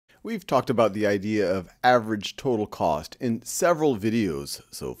We've talked about the idea of average total cost in several videos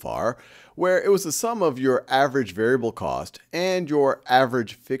so far, where it was the sum of your average variable cost and your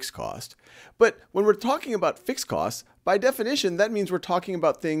average fixed cost. But when we're talking about fixed costs, by definition, that means we're talking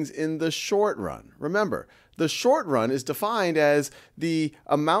about things in the short run. Remember, the short run is defined as the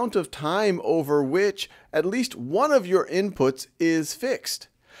amount of time over which at least one of your inputs is fixed.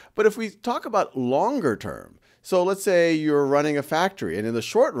 But if we talk about longer term, so let's say you're running a factory, and in the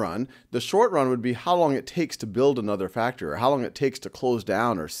short run would be how long it takes to build another factory, or how long it takes to close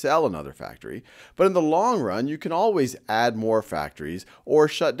down or sell another factory. But in the long run, you can always add more factories or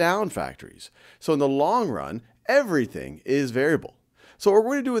shut down factories. So in the long run, everything is variable. So what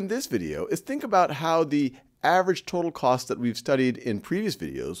we're going to do in this video is think about how the average total costs that we've studied in previous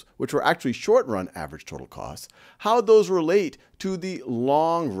videos, which were actually short-run average total costs, how those relate to the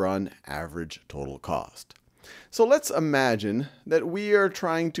long-run average total cost. So let's imagine that we are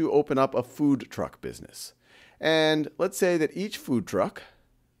trying to open up a food truck business. And let's say that each food truck,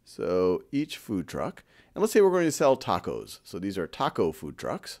 and let's say we're going to sell tacos. So these are taco food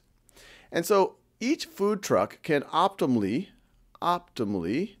trucks. And so each food truck can optimally, I'll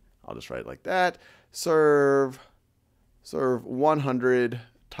just write it like that, serve 100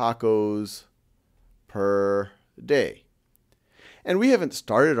 tacos per day. And we haven't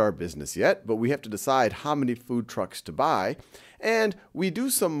started our business yet, but we have to decide how many food trucks to buy. And we do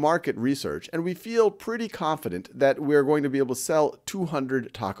some market research, and we feel pretty confident that we're going to be able to sell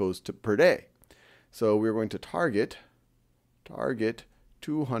 200 tacos per day. So we're going to target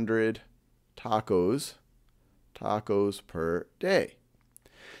 200 tacos per day.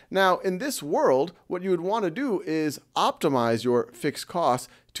 Now, in this world, what you would want to do is optimize your fixed costs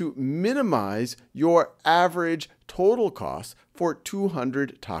to minimize your average total costs for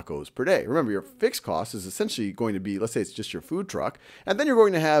 200 tacos per day. Remember, your fixed cost is essentially going to be, let's say it's just your food truck, and then you're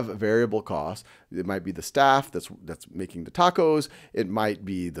going to have variable costs. It might be the staff that's making the tacos. It might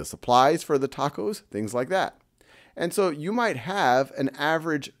be the supplies for the tacos, things like that. And so you might have an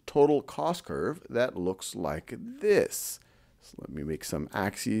average total cost curve that looks like this. So let me make some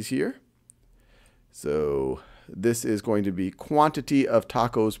axes here. So this is going to be quantity of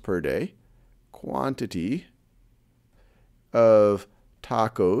tacos per day. Quantity of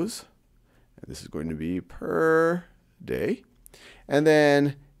tacos. And this is going to be per day. And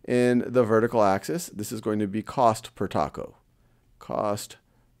then in the vertical axis, this is going to be cost per taco. Cost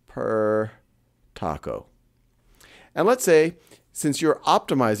per taco. And let's say, since you're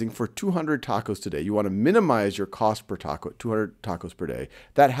optimizing for 200 tacos today, you want to minimize your cost per taco, 200 tacos per day.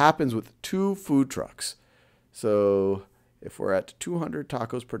 That happens with 2 food trucks. So if we're at 200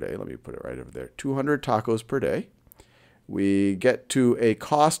 tacos per day, let me put it right over there, 200 tacos per day, we get to a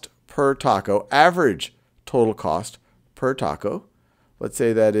cost per taco, average total cost per taco. Let's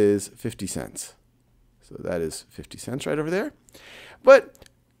say that is 50 cents. So that is 50 cents right over there. But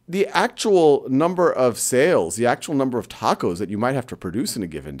the actual number of sales, the actual number of tacos that you might have to produce in a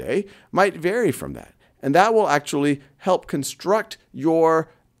given day might vary from that. And that will actually help construct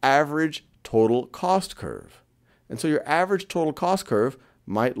your average total cost curve. And so your average total cost curve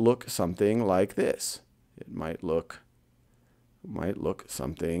might look something like this. It might look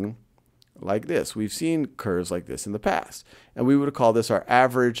something like this. We've seen curves like this in the past. And we would call this our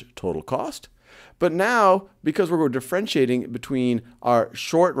average total cost. But now, because we're differentiating between our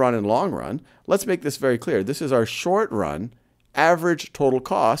short run and long run, let's make this very clear. This is our short run average total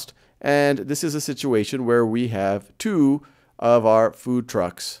cost, and this is a situation where we have 2 of our food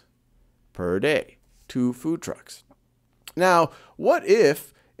trucks per day. 2 food trucks. Now, what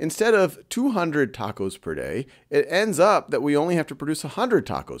if instead of 200 tacos per day, it ends up that we only have to produce 100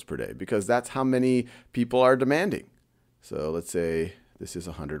 tacos per day, because that's how many people are demanding. So let's say this is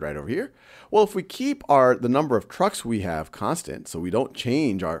 100 right over here. Well, if we keep the number of trucks we have constant, so we don't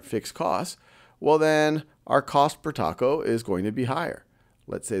change our fixed costs, well then our cost per taco is going to be higher.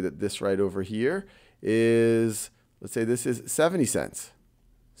 Let's say that this right over here is, let's say this is 70 cents.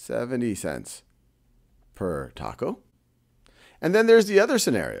 70 cents per taco. And then there's the other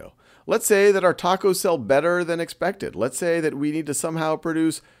scenario. Let's say that our tacos sell better than expected. Let's say that we need to somehow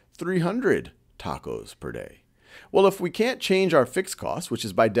produce 300 tacos per day. Well, if we can't change our fixed costs, which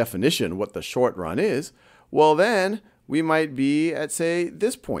is by definition what the short run is, well then we might be at, say,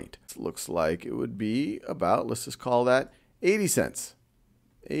 this point. It looks like it would be about, let's just call that 80 cents.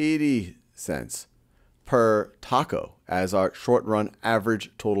 80 cents per taco as our short run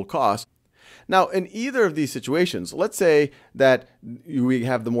average total cost. Now, in either of these situations, let's say that we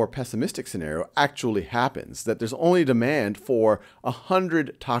have the more pessimistic scenario actually happens, that there's only demand for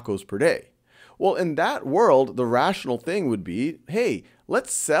 100 tacos per day. Well, in that world, the rational thing would be, hey,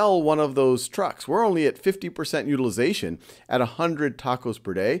 let's sell one of those trucks. We're only at 50% utilization at 100 tacos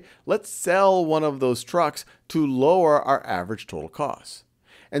per day. Let's sell one of those trucks to lower our average total costs.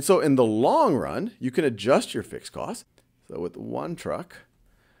 And so in the long run, you can adjust your fixed costs. So with one truck,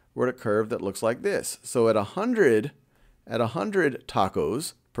 we're at a curve that looks like this. So at 100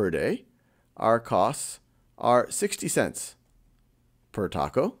 tacos per day, our costs are 60 cents per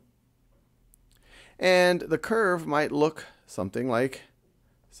taco. And the curve might look something like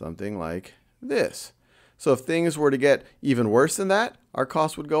this. So if things were to get even worse than that, our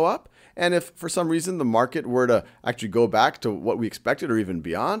costs would go up. And if for some reason the market were to actually go back to what we expected or even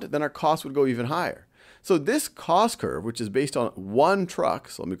beyond, then our costs would go even higher. So this cost curve, which is based on one truck,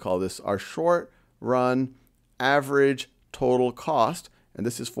 so let me call this our short run average total cost, and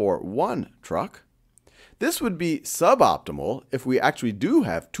this is for one truck. This would be suboptimal if we actually do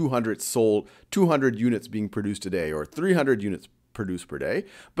have 200 units being produced a day or 300 units produced per day,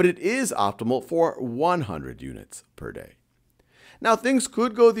 but it is optimal for 100 units per day. Now things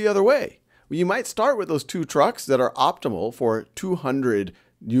could go the other way. You might start with those two trucks that are optimal for 200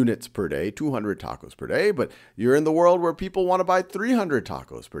 units per day, 200 tacos per day, but you're in the world where people want to buy 300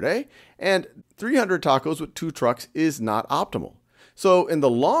 tacos per day, and 300 tacos with two trucks is not optimal. So in the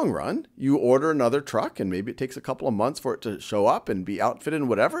long run, you order another truck and maybe it takes a couple of months for it to show up and be outfitted and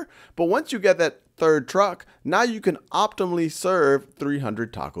whatever. But once you get that third truck, now you can optimally serve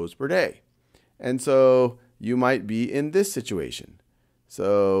 300 tacos per day. And so you might be in this situation.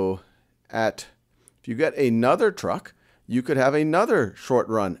 So if you get another truck, you could have another short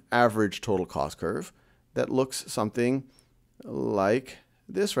run average total cost curve that looks something like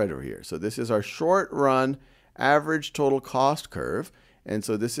this right over here. So this is our short run average total cost curve. And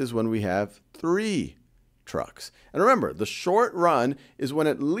so this is when we have 3 trucks. And remember, the short run is when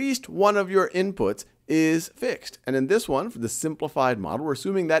at least one of your inputs is fixed. And in this one, for the simplified model, we're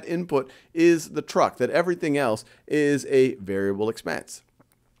assuming that input is the truck, that everything else is a variable expense.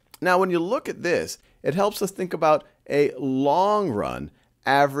 Now, when you look at this, it helps us think about a long run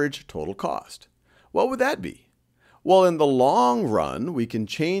average total cost. What would that be? Well, in the long run, we can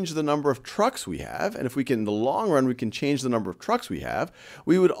change the number of trucks we have. And if we can, in the long run, we can change the number of trucks we have,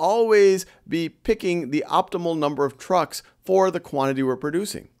 we would always be picking the optimal number of trucks for the quantity we're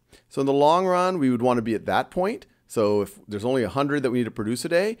producing. So in the long run, we would want to be at that point. So if there's only 100 that we need to produce a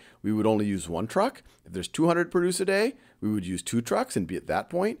day, we would only use 1 truck. If there's 200 produce a day, we would use 2 trucks and be at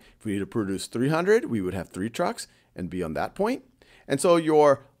that point. If we need to produce 300, we would have 3 trucks and be on that point. And so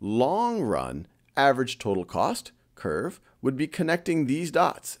your long run average total cost curve would be connecting these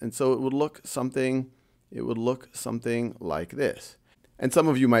dots. And so it would look something like this. And some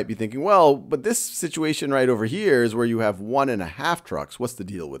of you might be thinking, well, but this situation right over here is where you have 1.5 trucks. What's the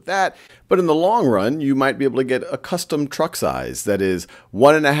deal with that? But in the long run, you might be able to get a custom truck size that is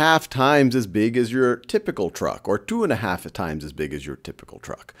 1.5 times as big as your typical truck or 2.5 times as big as your typical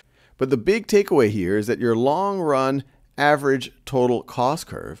truck. But the big takeaway here is that your long run average total cost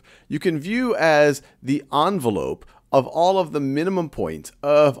curve, you can view as the envelope of all of the minimum points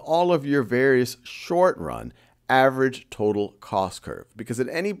of all of your various short run average total cost curve. Because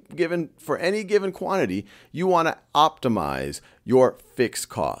for any given quantity, you want to optimize your fixed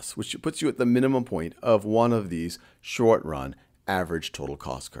costs, which puts you at the minimum point of one of these short run average total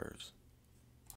cost curves.